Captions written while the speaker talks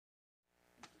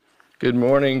Good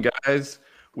morning, guys.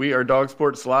 We are Dog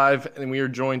Sports Live, and we are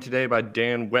joined today by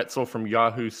Dan Wetzel from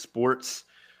Yahoo Sports,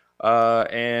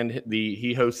 and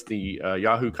he hosts the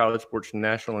Yahoo College Sports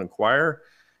National Enquirer.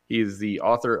 He is the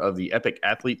author of the Epic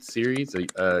Athletes series,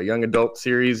 a young adult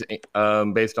series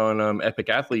based on epic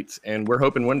athletes, and we're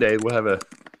hoping one day we'll have a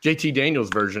JT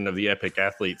Daniels version of the Epic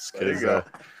Athletes. Because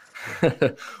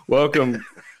welcome.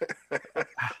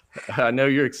 I know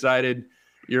you're excited.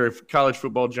 You're a college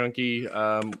football junkie,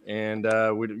 and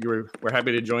we're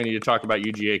happy to join you to talk about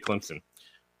UGA Clemson.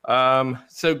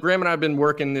 So Graham and I have been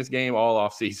working this game all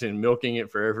off season, milking it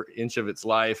for every inch of its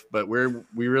life, but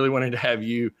we really wanted to have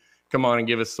you come on and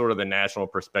give us sort of the national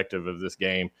perspective of this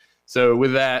game. So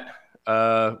with that,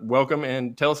 welcome,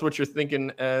 and tell us what you're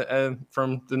thinking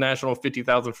from the national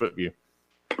 50,000 foot view.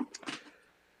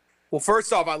 Well,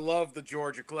 first off, I love the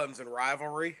Georgia-Clemson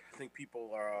rivalry. I think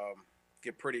people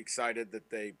get pretty excited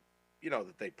that they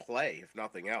play, if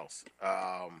nothing else.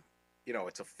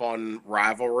 It's a fun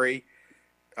rivalry.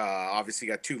 Obviously,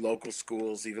 you got two local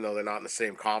schools, even though they're not in the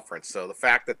same conference. So the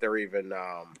fact that they're even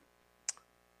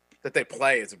that they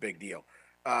play is a big deal.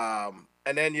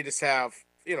 And then you just have,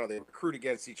 they recruit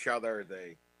against each other.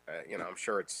 They, I'm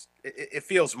sure it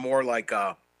feels more like,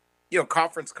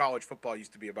 conference college football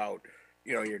used to be about,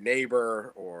 your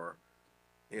neighbor or,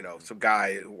 some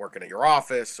guy working at your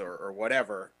office or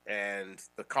whatever. And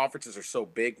the conferences are so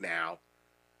big now.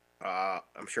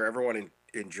 I'm sure everyone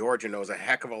in Georgia knows a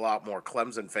heck of a lot more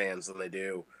Clemson fans than they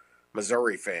do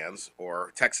Missouri fans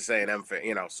or Texas A&M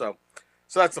fans, so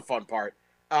that's the fun part.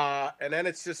 And then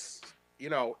it's just,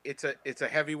 it's a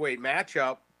heavyweight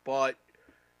matchup, but,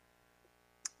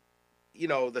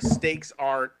 the stakes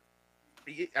aren't,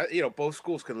 both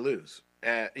schools can lose.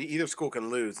 Either school can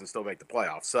lose and still make the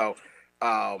playoffs. So,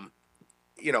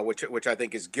 which I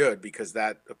think is good, because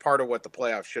that part of what the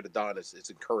playoffs should have done is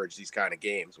encourage these kind of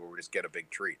games where we just get a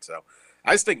big treat. So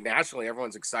I just think nationally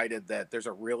everyone's excited that there's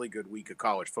a really good week of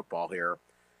college football here,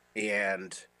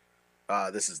 and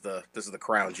this is the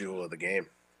crown jewel of the game.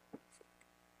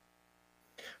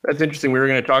 That's interesting. We were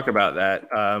going to talk about that.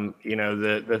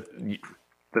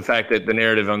 The fact that the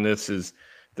narrative on this is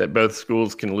that both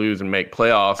schools can lose and make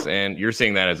playoffs, and you're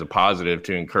seeing that as a positive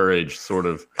to encourage sort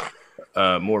of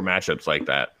more matchups like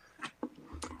that.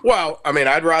 Well, I mean,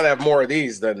 I'd rather have more of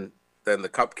these than the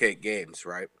cupcake games,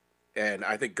 right? And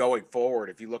I think going forward,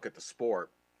 if you look at the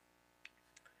sport,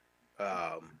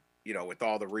 with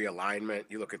all the realignment,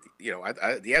 you look at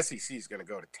the SEC is going to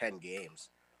go to 10 games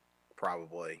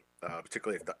probably,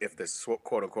 particularly if this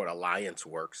quote unquote alliance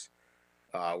works,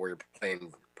 where you're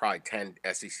playing probably 10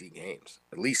 SEC games,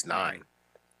 at least 9,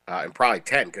 and probably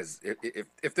 10, because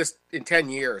if this in 10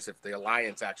 years, if the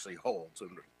alliance actually holds, and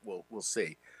we'll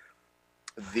see,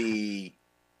 the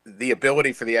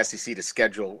ability for the SEC to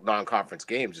schedule non-conference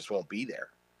games just won't be there.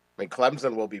 I mean,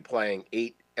 Clemson will be playing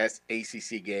 8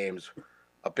 ACC games,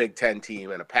 a Big Ten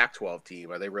team, and a Pac-12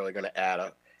 team. Are they really going to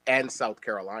add and South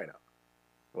Carolina?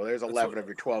 Well, there's 11 of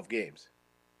your 12 games.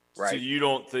 Right. So you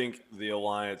don't think the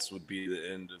alliance would be the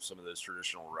end of some of those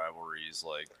traditional rivalries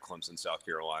like Clemson, South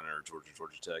Carolina, or Georgia,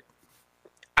 Georgia Tech?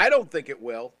 I don't think it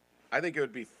will. I think it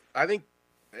would be. I think,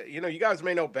 you guys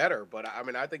may know better, but I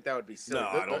mean, I think that would be silly. No,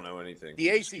 I don't know anything. The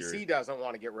ACC doesn't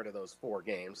want to get rid of those 4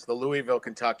 games. The Louisville,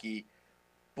 Kentucky,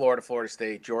 Florida, Florida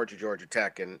State, Georgia, Georgia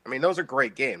Tech, and I mean, those are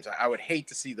great games. I would hate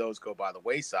to see those go by the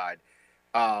wayside.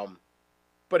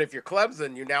 But if you're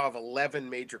Clemson, you now have 11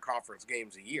 major conference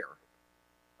games a year.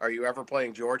 Are you ever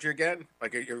playing Georgia again?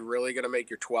 Like, are you really going to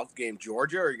make your 12th game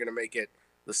Georgia, or are you going to make it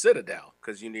the Citadel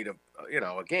because you need a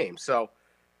game? So,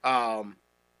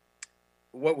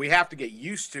 what we have to get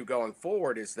used to going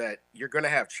forward is that you're going to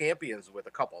have champions with a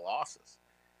couple losses.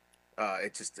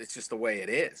 It's just the way it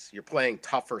is. You're playing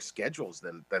tougher schedules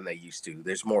than they used to.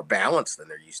 There's more balance than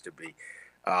there used to be.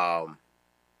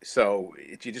 So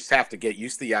you just have to get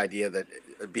used to the idea that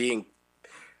being.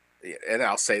 And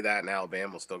I'll say that, and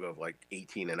Alabama will still go like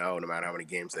 18-0 no matter how many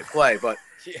games they play. But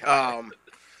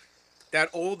that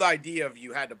old idea of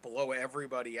you had to blow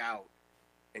everybody out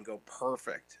and go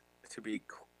perfect to be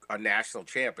a national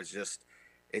champ is just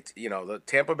the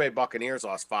Tampa Bay Buccaneers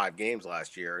lost 5 games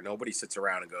last year. Nobody sits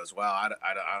around and goes, well, I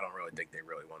don't really think they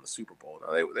really won the Super Bowl.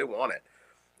 No, they won it.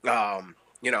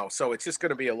 So it's just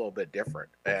going to be a little bit different,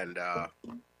 and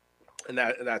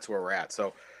that's where we're at.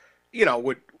 So,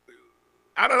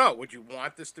 I don't know. Would you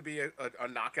want this to be a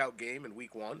knockout game in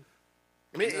week 1?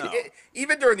 I mean, No.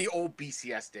 Even during the old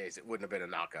BCS days, it wouldn't have been a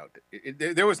knockout.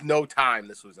 There was no time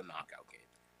this was a knockout game.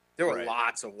 There were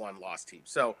lots of one-loss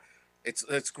teams. So it's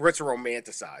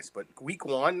romanticized. But week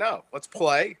 1, no. Let's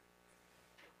play.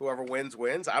 Whoever wins,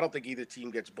 wins. I don't think either team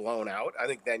gets blown out. I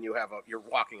think then you're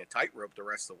walking a tightrope the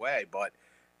rest of the way. But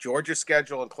Georgia's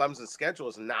schedule and Clemson's schedule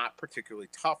is not particularly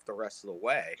tough the rest of the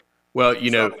way. Well,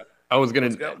 you were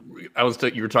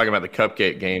talking about the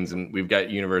cupcake games, and we've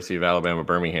got University of Alabama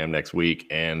Birmingham next week,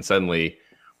 and suddenly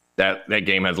that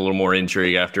game has a little more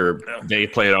intrigue after they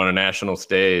played on a national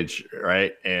stage,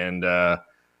 right? And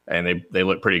they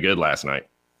looked pretty good last night.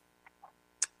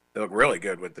 They look really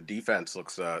good with the defense.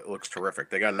 Looks terrific.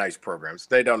 They got nice programs.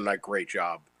 They done a great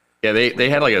job. Yeah, they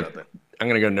had like I'm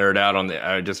going to go nerd out on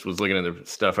I just was looking at the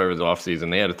stuff over the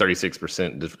offseason. They had a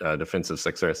 36% defensive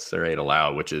success rate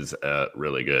allowed, which is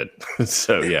really good.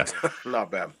 So, yeah.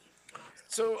 Not bad.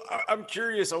 So I'm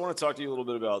curious. I want to talk to you a little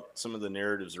bit about some of the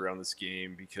narratives around this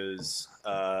game because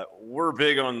we're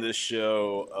big on this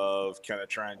show of kind of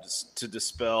trying to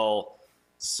dispel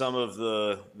some of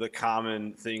the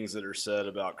common things that are said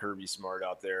about Kirby Smart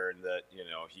out there, and that,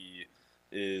 he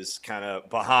is kind of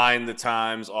behind the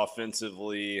times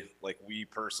offensively. Like, we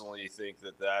personally think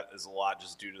that is a lot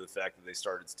just due to the fact that they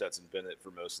started Stetson Bennett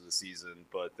for most of the season,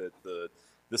 but that the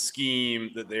scheme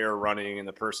that they are running and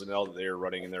the personnel that they are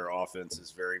running in their offense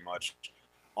is very much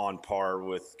on par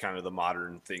with kind of the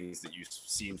modern things that you've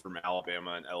seen from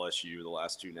Alabama and LSU, the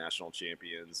last two national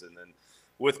champions. And then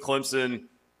with Clemson,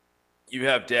 you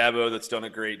have Dabo that's done a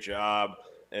great job,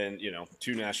 and,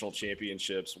 two national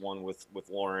championships, one with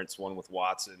Lawrence, one with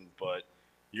Watson. But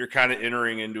you're kind of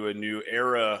entering into a new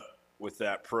era with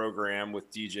that program,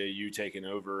 with DJU taking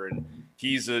over. And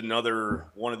he's another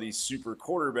one of these super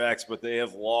quarterbacks, but they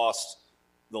have lost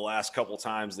the last couple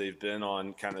times they've been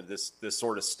on kind of this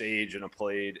sort of stage and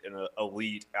played an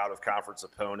elite out-of-conference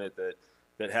opponent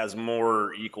that has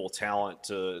more equal talent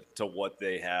to what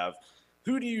they have.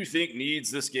 Who do you think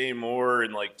needs this game more?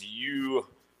 And, do you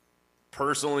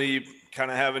personally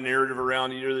kind of have a narrative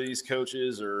around either of these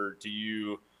coaches, or do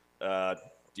you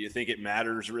think it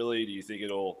matters really? Do you think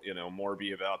it'll, more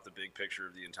be about the big picture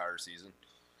of the entire season?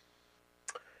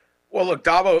 Well, look,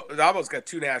 Dabo's got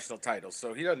 2 national titles,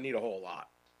 so he doesn't need a whole lot.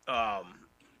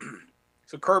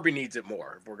 So Kirby needs it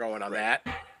more if we're going on that.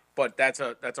 But that's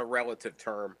a relative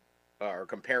term or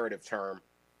comparative term.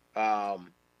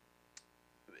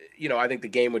 I think the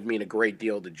game would mean a great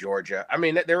deal to Georgia. I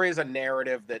mean, there is a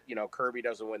narrative that, Kirby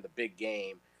doesn't win the big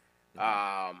game.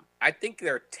 I think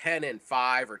they're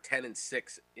 10-5 or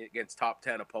 10-6 against top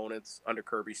 10 opponents under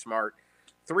Kirby Smart.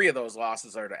 3 of those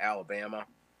losses are to Alabama.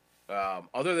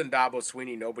 Other than Dabo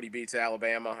Swinney, nobody beats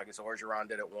Alabama. I guess Orgeron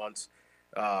did it once.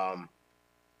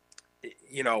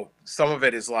 Some of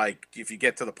it is like, if you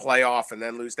get to the playoff and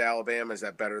then lose to Alabama, is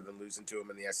that better than losing to them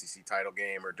in the SEC title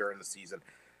game or during the season?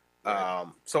 Right.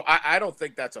 So I don't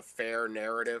think that's a fair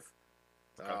narrative.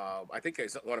 Okay. I think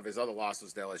one of his other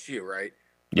losses to LSU, right?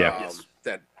 Yeah. Yes.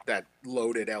 That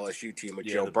loaded LSU team with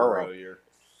Joe Burrow. Year.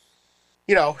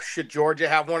 Should Georgia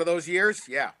have one of those years?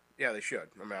 Yeah, they should.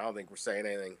 I mean, I don't think we're saying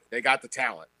anything. They got the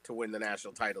talent to win the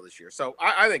national title this year. So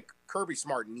I think Kirby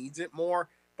Smart needs it more,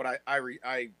 but I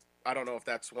don't know if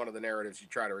that's one of the narratives you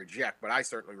try to reject, but I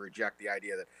certainly reject the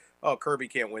idea that, Kirby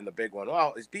can't win the big one.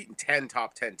 Well, he's beaten 10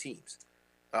 top 10 teams.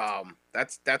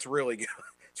 That's really good.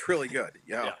 It's really good.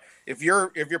 Yeah. If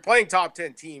you're playing top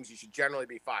 10 teams, you should generally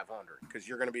be 500 because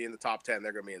you're going to be in the top 10.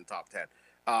 They're going to be in the top 10.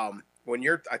 When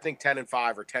you're, I think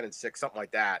 10-5 or 10-6, something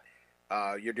like that,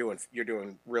 you're doing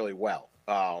really well.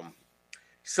 And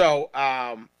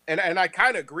I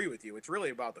kind of agree with you. It's really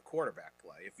about the quarterback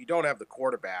play. If you don't have the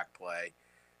quarterback play,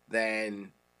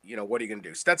 then what are you going to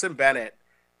do? Stetson Bennett.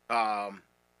 We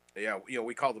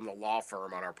called them the law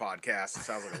firm on our podcast. It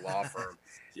sounds like a law firm.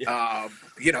 Yeah.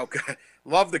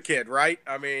 Love the kid, right?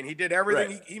 I mean, he did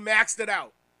everything. Right. He maxed it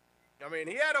out. I mean,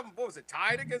 he had him,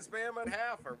 tied against Bama at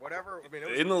half or whatever? I mean,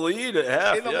 it was in the lead at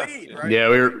half. In the lead, right? Yeah,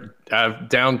 we were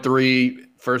down 3,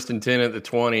 1st and 10 at the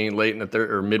 20, late in the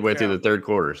third or midway through the third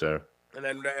quarter. So. And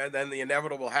then the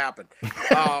inevitable happened.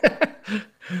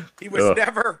 He was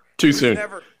never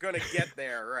going to get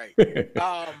there, right?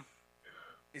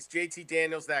 Is JT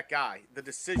Daniels that guy? The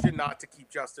decision not to keep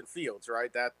Justin Fields,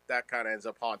 right? That kind of ends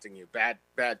up haunting you. Bad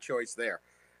choice there.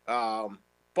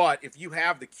 But if you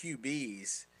have the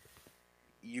QBs,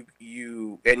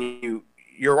 your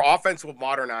offense will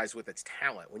modernize with its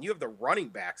talent. When you have the running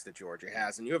backs that Georgia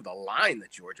has and you have the line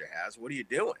that Georgia has, what are you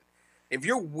doing? If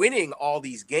you're winning all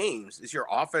these games, is your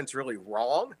offense really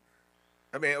wrong?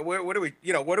 I mean, what are we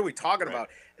talking about?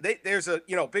 There's a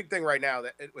big thing right now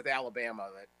that with Alabama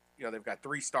that they've got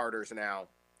 3 starters now,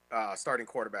 starting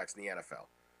quarterbacks in the NFL.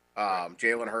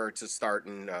 Jalen Hurts is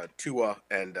starting, Tua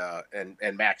and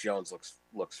Mac Jones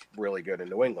looks really good in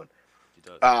New England. He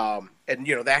does. And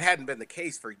that hadn't been the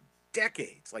case for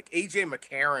decades. Like A.J.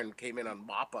 McCarron came in on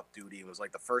mop-up duty and was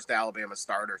like the first Alabama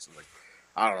starter. So like,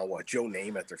 I don't know what, Joe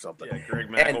Namath or something. Yeah, Greg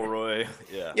McElroy.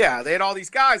 Yeah, they had all these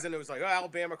guys, and it was like, oh,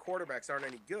 Alabama quarterbacks aren't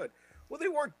any good. Well, they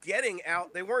weren't getting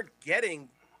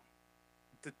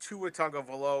the Tua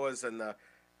Tagovailoas and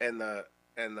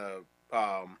the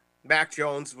Mac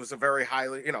Jones was a very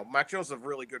highly, Mac Jones was a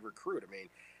really good recruit. I mean,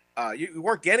 you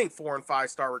weren't getting 4- and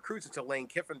 5-star recruits until Lane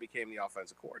Kiffin became the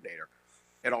offensive coordinator,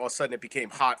 and all of a sudden it became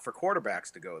hot for quarterbacks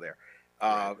to go there.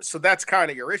 So that's kind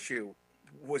of your issue.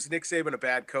 Was Nick Saban a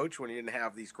bad coach when he didn't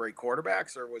have these great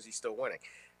quarterbacks, or was he still winning?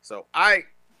 So I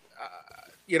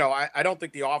don't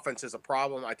think the offense is a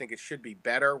problem. I think it should be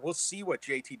better. We'll see what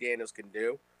JT Daniels can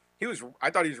do. I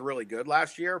thought he was really good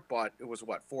last year, but it was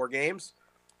 4 games?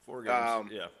 4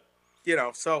 games,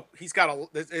 yeah. So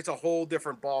it's a whole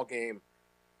different ball game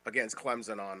against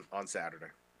Clemson on Saturday.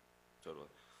 Totally.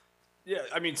 Yeah,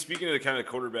 I mean, speaking of the kind of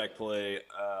quarterback play,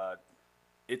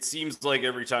 it seems like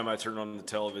every time I turn on the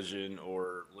television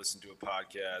or listen to a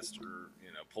podcast or,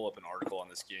 pull up an article on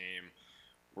this game,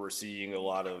 we're seeing a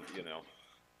lot of,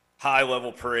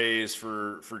 high-level praise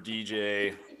for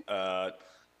DJ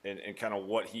and kind of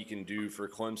what he can do for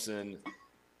Clemson,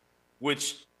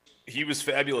 which he was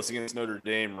fabulous against Notre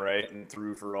Dame, right, and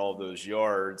threw for all those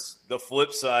yards. The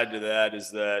flip side to that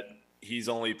is that he's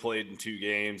only played in 2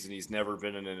 games, and he's never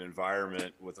been in an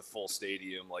environment with a full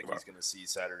stadium like he's going to see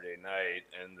Saturday night.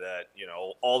 And that,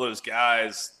 all those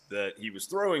guys that he was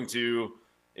throwing to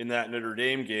in that Notre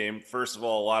Dame game, first of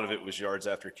all, a lot of it was yards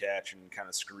after catch and kind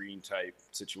of screen type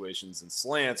situations and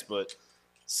slants. But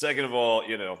second of all,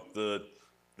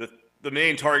 the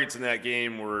main targets in that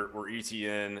game were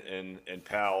Etienne and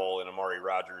Powell and Amari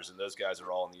Rodgers, and those guys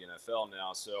are all in the NFL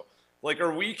now. So,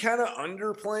 are we kind of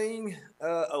underplaying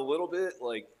a little bit,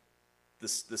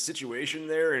 the situation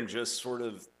there, and just sort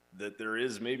of that there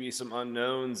is maybe some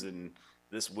unknowns, and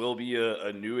this will be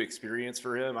a new experience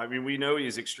for him? I mean, we know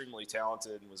he's extremely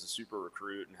talented and was a super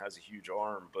recruit and has a huge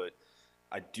arm, but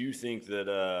I do think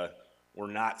that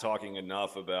we're not talking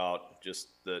enough about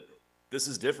just that this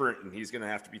is different, and he's going to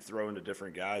have to be thrown to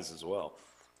different guys as well.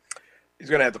 He's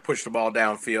going to have to push the ball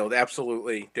downfield.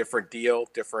 Absolutely different deal,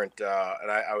 different. And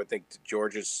I would think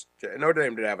Notre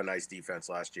Dame did have a nice defense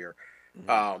last year.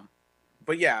 Mm-hmm.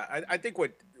 But yeah, I think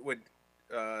what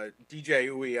DJ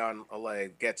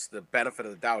Uiagalelei gets the benefit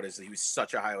of the doubt is that he was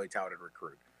such a highly touted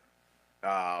recruit.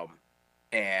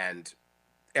 And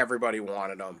everybody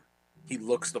wanted him. He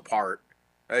looks the part.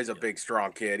 He's a big,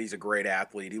 strong kid. He's a great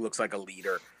athlete. He looks like a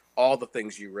leader. All the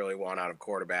things you really want out of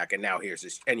quarterback. And now here's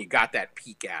this, and you got that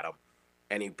peek at him.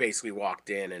 And he basically walked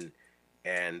in and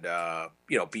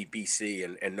beat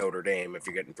BC and Notre Dame. If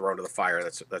you're getting thrown to the fire,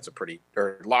 that's a pretty,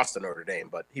 or lost to Notre Dame,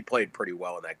 but he played pretty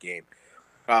well in that game.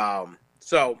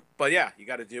 But yeah, you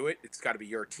got to do it. It's got to be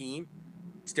your team.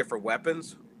 It's different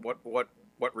weapons. What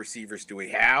receivers do we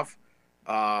have?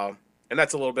 And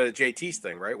that's a little bit of JT's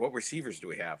thing, right? What receivers do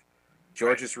we have?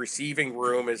 Georgia's receiving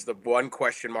room is the one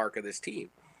question mark of this team.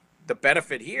 The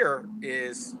benefit here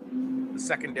is the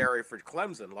secondary for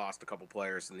Clemson lost a couple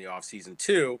players in the offseason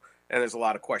too, and there's a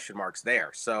lot of question marks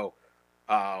there. So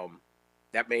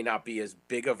that may not be as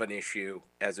big of an issue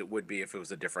as it would be if it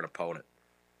was a different opponent.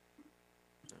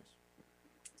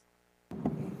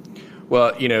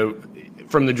 Well,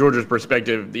 from the Georgia's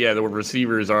perspective, yeah, the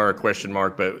receivers are a question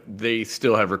mark, but they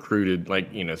still have recruited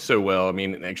so well. I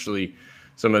mean, actually,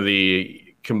 some of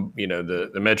the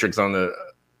metrics on the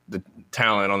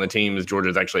talent on the team is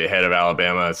Georgia's actually ahead of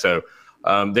Alabama. So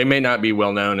they may not be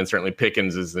well known, and certainly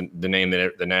Pickens is the name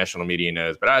that the national media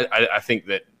knows. But I think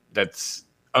that's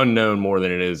unknown more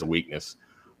than it is a weakness.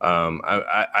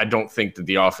 I don't think that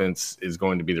the offense is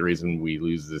going to be the reason we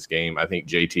lose this game. I think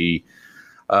JT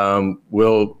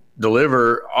will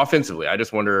deliver offensively. I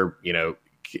just wonder,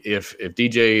 if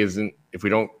DJ isn't, if we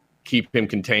don't keep him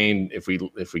contained, if we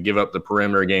give up the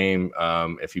perimeter game,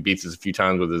 if he beats us a few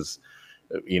times with his,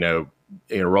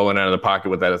 rolling out of the pocket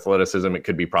with that athleticism, it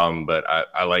could be a problem. But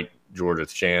I like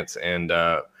Georgia's chance, and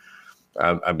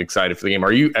I'm excited for the game.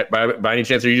 Are you, by any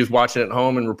chance, are you just watching at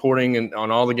home and reporting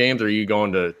on all the games, or are you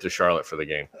going to Charlotte for the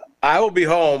game? I will be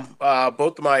home.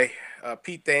 Both of my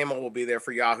Pete Thamel will be there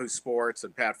for Yahoo Sports,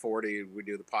 and Pat Forty, we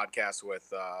do the podcast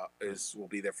with, will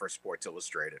be there for Sports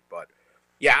Illustrated. But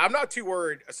yeah, I'm not too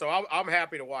worried. So I'm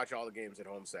happy to watch all the games at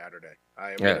home Saturday.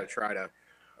 I am going to try to.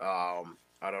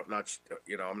 I'm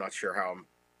not sure how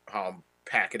I'm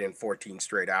packing in 14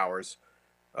 straight hours,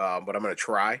 but I'm going to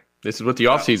try. This is what the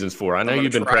off season's for. I know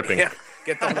you've been prepping.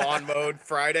 Get the lawn mowed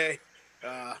Friday.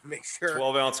 Make sure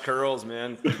 12-ounce curls,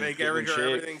 man. Make sure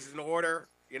everything's in order.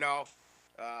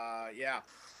 Yeah,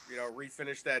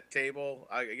 refinish that table.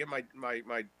 I get my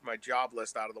job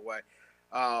list out of the way.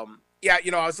 Yeah,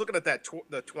 I was looking at that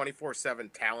the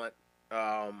 24/7 talent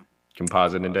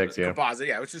composite index. Yeah, composite.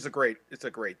 Yeah, which is it's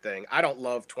a great thing. I don't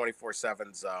love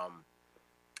 24/7's.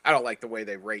 I don't like the way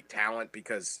they rate talent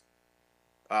because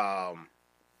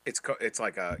it's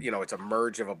like it's a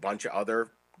merge of a bunch of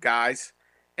other guys,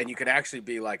 and you can actually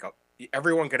be like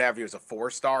everyone could have you as a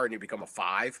 4-star and you become a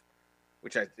 5.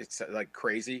 Which it's like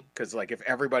crazy because like if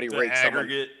everybody rates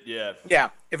aggregate,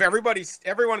 if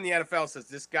everyone in the NFL says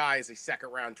this guy is a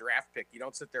 2nd-round draft pick, you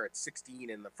don't sit there at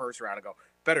 16 in the 1st round and go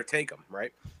better take him,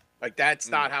 right? Like that's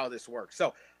not how this works.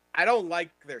 So I don't like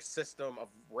their system of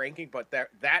ranking, but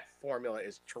that formula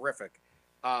is terrific,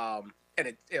 and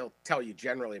it'll tell you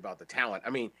generally about the talent.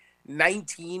 I mean,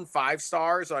 19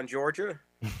 5-stars on Georgia.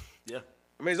 Yeah,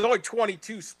 I mean there's only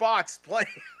 22 spots playing.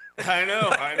 I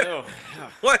know.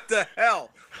 What the hell,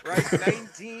 right?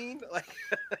 19, like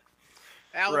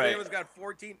Alabama's got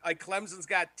 14, like Clemson's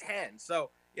got 10. So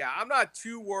yeah, I'm not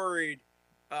too worried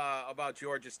about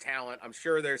Georgia's talent. I'm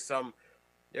sure there's some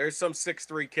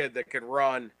 6'3" kid that can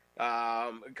run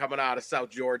coming out of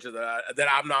South Georgia that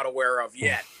I'm not aware of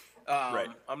yet. Right.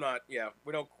 I'm not. Yeah,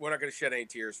 we're not going to shed any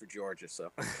tears for Georgia.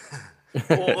 So,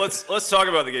 well, let's talk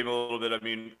about the game a little bit. I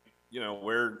mean,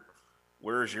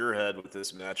 where's your head with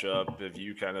this matchup? Have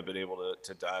you kind of been able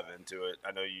to dive into it?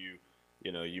 I know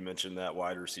you mentioned that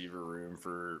wide receiver room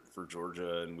for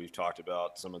Georgia, and we've talked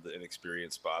about some of the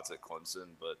inexperienced spots at Clemson.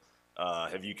 But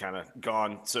have you kind of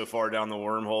gone so far down the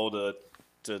wormhole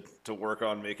to work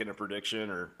on making a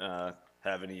prediction or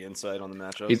have any insight on the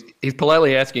matchup? He's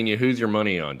politely asking you, who's your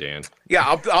money on, Dan?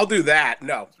 Yeah, I'll do that.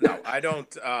 No, I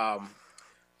don't.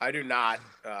 I do not.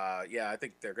 I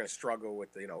think they're going to struggle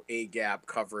with A gap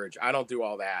coverage. I don't do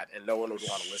all that, and no one would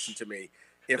want to listen to me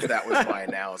if that was my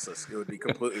analysis. It would be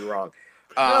completely wrong.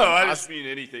 No, I just mean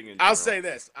anything. In I'll say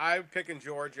this: I'm picking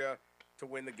Georgia to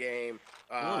win the game.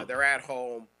 They're at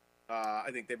home. I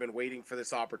think they've been waiting for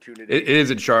this opportunity. It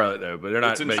is in Charlotte though, but they're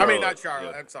not. Not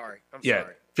Charlotte. Yeah. I'm sorry.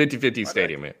 50-50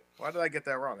 stadium, man. Why did I get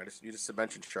that wrong? You just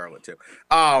mentioned Charlotte too.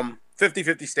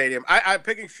 50-50 stadium. I'm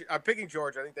picking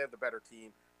Georgia. I think they have the better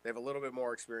team. They have a little bit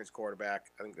more experienced quarterback.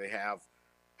 I think they have.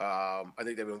 I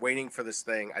think they've been waiting for this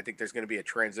thing. I think there's going to be a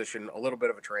little bit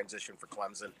of a transition for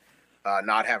Clemson,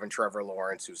 not having Trevor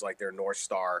Lawrence, who's like their North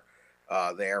Star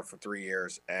there for 3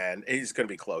 years. And he's going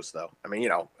to be close, though. I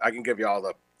mean, I can give you all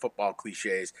the football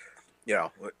cliches,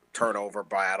 turnover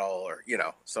battle or,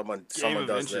 someone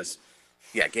does this.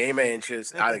 Yeah, game of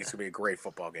inches. I think it's going to be a great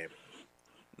football game.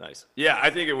 Nice. Yeah, I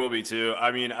think it will be, too.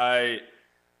 I mean,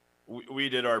 we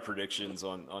did our predictions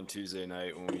on Tuesday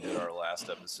night when we did our last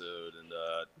episode, and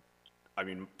I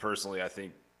mean, personally, I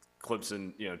think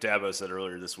Clemson. Dabo said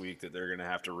earlier this week that they're going to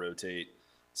have to rotate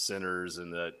centers,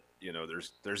 and that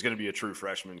there's going to be a true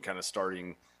freshman kind of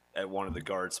starting at one of the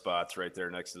guard spots right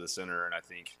there next to the center, and I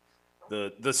think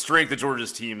the strength of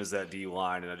Georgia's team is that D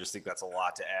line, and I just think that's a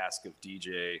lot to ask of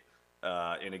DJ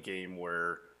in a game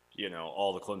where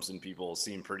all the Clemson people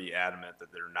seem pretty adamant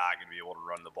that they're not going to be able to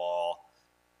run the ball.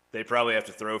 They probably have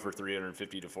to throw for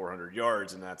 350 to 400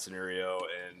 yards in that scenario,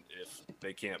 and if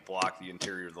they can't block the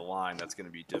interior of the line, that's going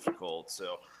to be difficult.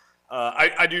 So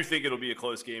I do think it'll be a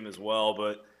close game as well,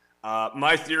 but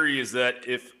my theory is that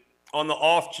if on the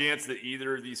off chance that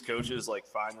either of these coaches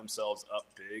find themselves up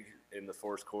big in the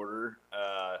fourth quarter,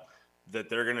 that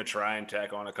they're going to try and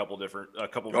tack on a couple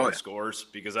more scores,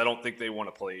 because I don't think they want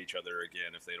to play each other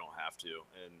again if they don't have to.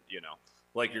 And,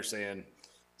 like you're saying,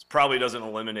 probably doesn't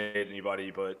eliminate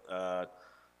anybody, but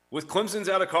with Clemson's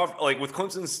with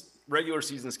Clemson's regular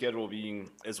season schedule being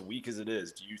as weak as it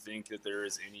is, do you think that there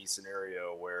is any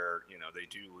scenario where they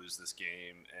do lose this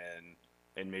game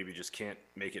and maybe just can't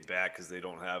make it back because they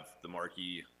don't have the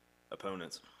marquee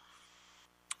opponents?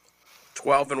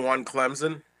 12-1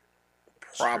 Clemson,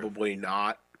 probably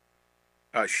not.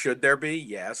 Should there be?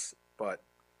 Yes, but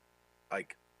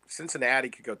Cincinnati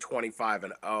could go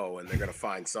 25-0, and they're going to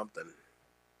find something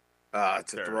to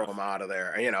throw them out of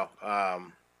there.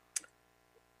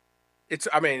 That's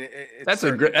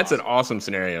an awesome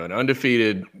scenario. An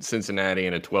undefeated Cincinnati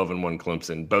and a 12-1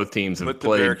 Clemson. Both teams have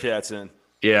played. The Bearcats in.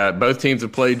 Yeah, both teams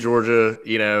have played Georgia.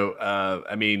 That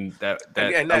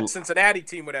Cincinnati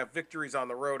team would have victories on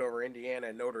the road over Indiana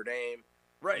and Notre Dame,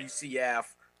 right? UCF,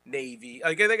 Navy.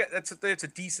 That's a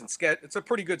decent schedule. It's a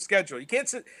pretty good schedule. You can't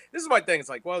sit. This is my thing. It's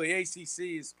the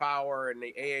ACC is power and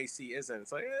the AAC isn't. It's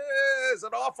there's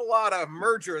an awful lot of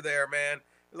merger there, man.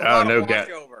 No doubt.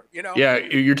 Yeah,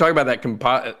 you're talking about that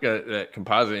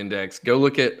composite index. Go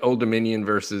look at Old Dominion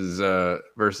versus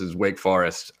Wake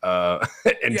Forest,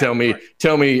 and tell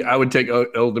me I would take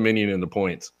Old Dominion in the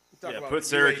points. talking about put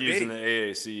Syracuse UAB. in the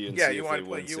AAC and Yeah, see you if want they to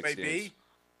play win 6 UAB? games.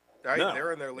 Right, No.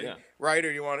 they're in their league, Yeah. right?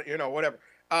 Or you want to, whatever.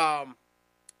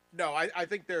 No, I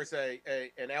think there's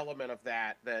an element of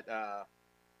that.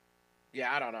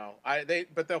 Yeah, I don't know.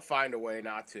 But they'll find a way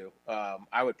not to.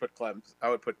 I would put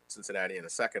Cincinnati in a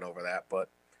second over that, but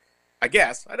I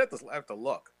guess I'd have to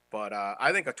look. But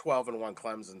I think a 12-1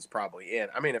 Clemson's probably in.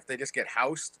 I mean, if they just get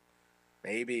housed,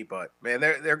 maybe. But man,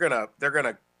 they're gonna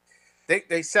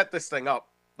they set this thing up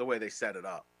the way they set it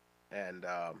up, and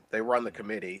they run the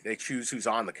committee. They choose who's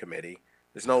on the committee.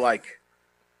 There's no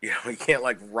you can't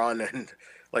run and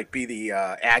be the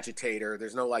agitator.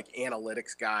 There's no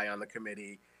analytics guy on the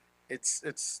committee. It's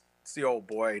the old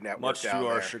boy network. Much down to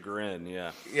our there. chagrin,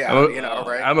 yeah. Yeah,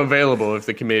 right. I'm available if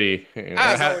the committee.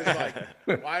 I was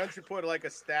always why don't you put a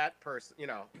stat person?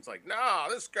 It's nah,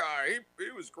 this guy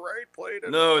he was great. Played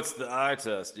it. No, it's the eye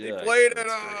test. Yeah, he played at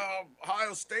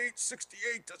Ohio State,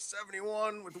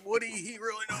 68-71 with Woody. He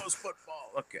really knows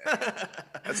football. Okay,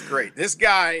 that's great. This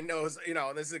guy knows.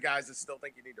 And this is the guys that still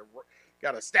think you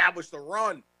got to establish the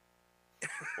run.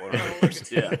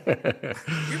 Yeah.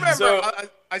 You remember?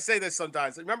 I say this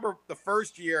sometimes. Remember the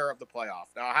first year of the playoff.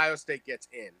 Now Ohio State gets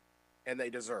in, and they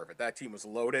deserve it. That team was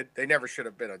loaded. They never should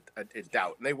have been a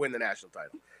doubt, and they win the national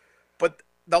title. But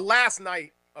the last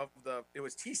night it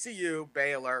was TCU,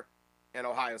 Baylor, and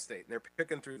Ohio State, and they're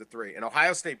picking through the three. And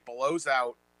Ohio State blows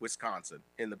out Wisconsin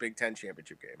in the Big Ten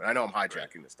championship game. And I know I'm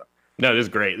hijacking this stuff. No, this is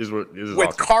great. This is with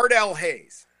awesome. Cardell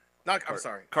Hayes. I'm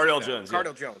sorry. Cardell Jones.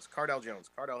 Cardell Jones.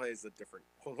 Cardell Hayes is a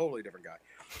totally different guy.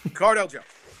 Cardell Jones.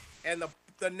 And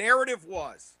the narrative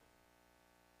was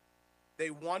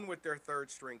they won with their third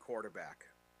string quarterback.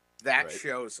 That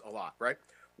shows a lot, right?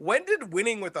 When did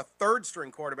winning with a third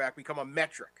string quarterback become a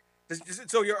metric?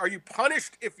 Are you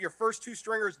punished if your first two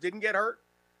stringers didn't get hurt?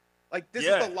 This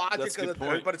is the logic of the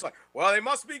third, but it's they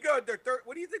must be good. They're third.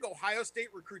 What do you think? Ohio State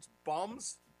recruits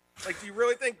bums? Do you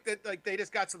really think that they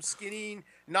just got some skinny,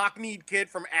 knock-kneed kid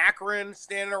from Akron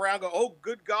standing around go, oh,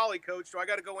 good golly, coach, do I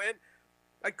got to go in?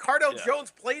 Cardell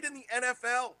Jones played in the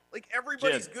NFL.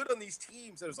 Everybody's good on these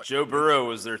teams. And it was Joe Burrow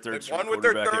was their third string quarterback.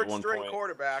 One with their third string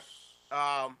quarterback.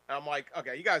 And I'm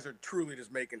okay, you guys are truly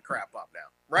just making crap up now.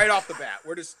 Right off the bat.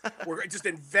 We're just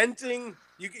inventing.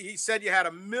 He said you had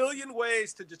a million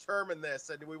ways to determine this,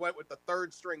 and we went with the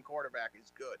third string quarterback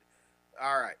is good.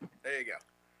 All right, there you go.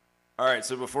 All right,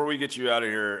 so before we get you out of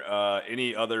here,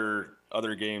 any other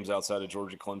games outside of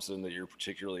Georgia Clemson that you're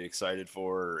particularly excited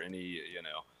for, or any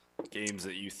games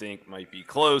that you think might be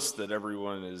close that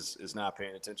everyone is not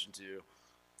paying attention to?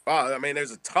 I mean,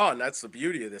 there's a ton. That's the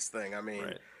beauty of this thing. I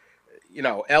mean,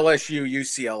 LSU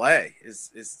UCLA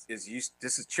is this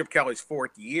is Chip Kelly's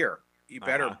fourth year.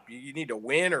 You need to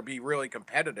win or be really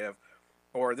competitive,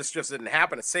 or this just didn't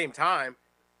happen at the same time.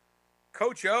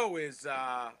 Coach O is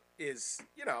I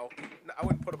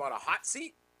wouldn't put him on a hot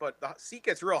seat, but the seat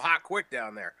gets real hot quick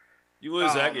down there. You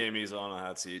lose that game, he's on a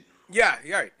hot seat. Yeah,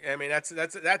 right. I mean, that's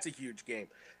a huge game.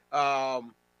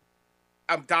 I'm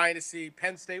dying to see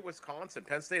Penn State, Wisconsin.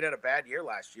 Penn State had a bad year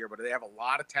last year, but they have a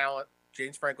lot of talent.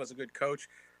 James Franklin's a good coach.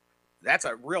 That's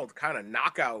a real kind of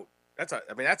knockout. That's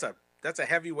a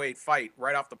heavyweight fight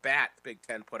right off the bat. The Big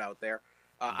Ten put out there.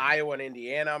 Iowa and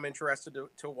Indiana, I'm interested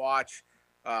to watch.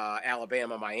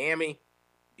 Alabama, Miami.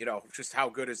 Just how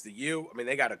good is the U? I mean,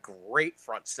 they got a great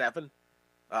front seven.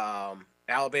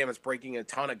 Alabama's breaking a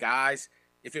ton of guys.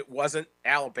 If it wasn't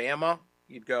Alabama,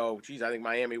 you'd go, geez, I think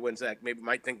Miami wins that. Maybe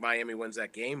might think Miami wins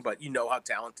that game, but you know how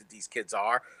talented these kids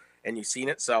are, and you've seen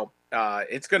it. So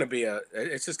it's just going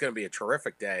to be a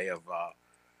terrific day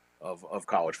of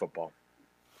college football.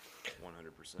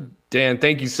 100%. Dan,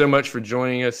 thank you so much for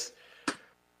joining us.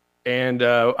 And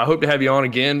I hope to have you on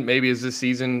again. Maybe as this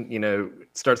season,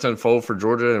 starts to unfold for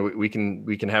Georgia, and we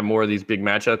can have more of these big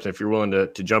matchups. And if you're willing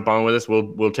to jump on with us,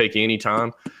 we'll take you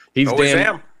anytime. He's Always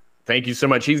Dan. am. Thank you so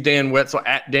much. He's Dan Wetzel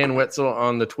at Dan Wetzel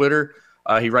on the Twitter.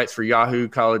 He writes for Yahoo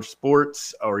College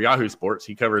Sports or Yahoo Sports.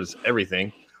 He covers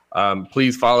everything.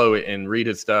 Please follow it and read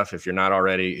his stuff if you're not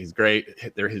already. He's great.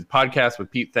 His podcast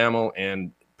with Pete Thamel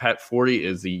and Pat Forty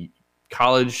is the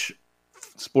College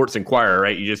Sports Inquirer,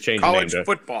 right? You just changed the name to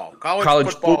football.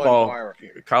 College football Inquirer.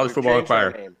 College Football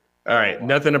Inquirer. Name. All right,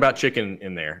 nothing about chicken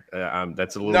in there.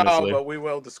 That's a little misleading. But we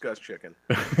will discuss chicken.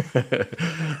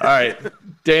 All right,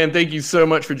 Dan, thank you so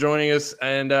much for joining us,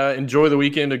 and enjoy the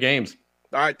weekend of games.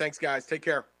 All right, thanks, guys. Take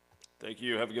care. Thank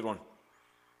you. Have a good one.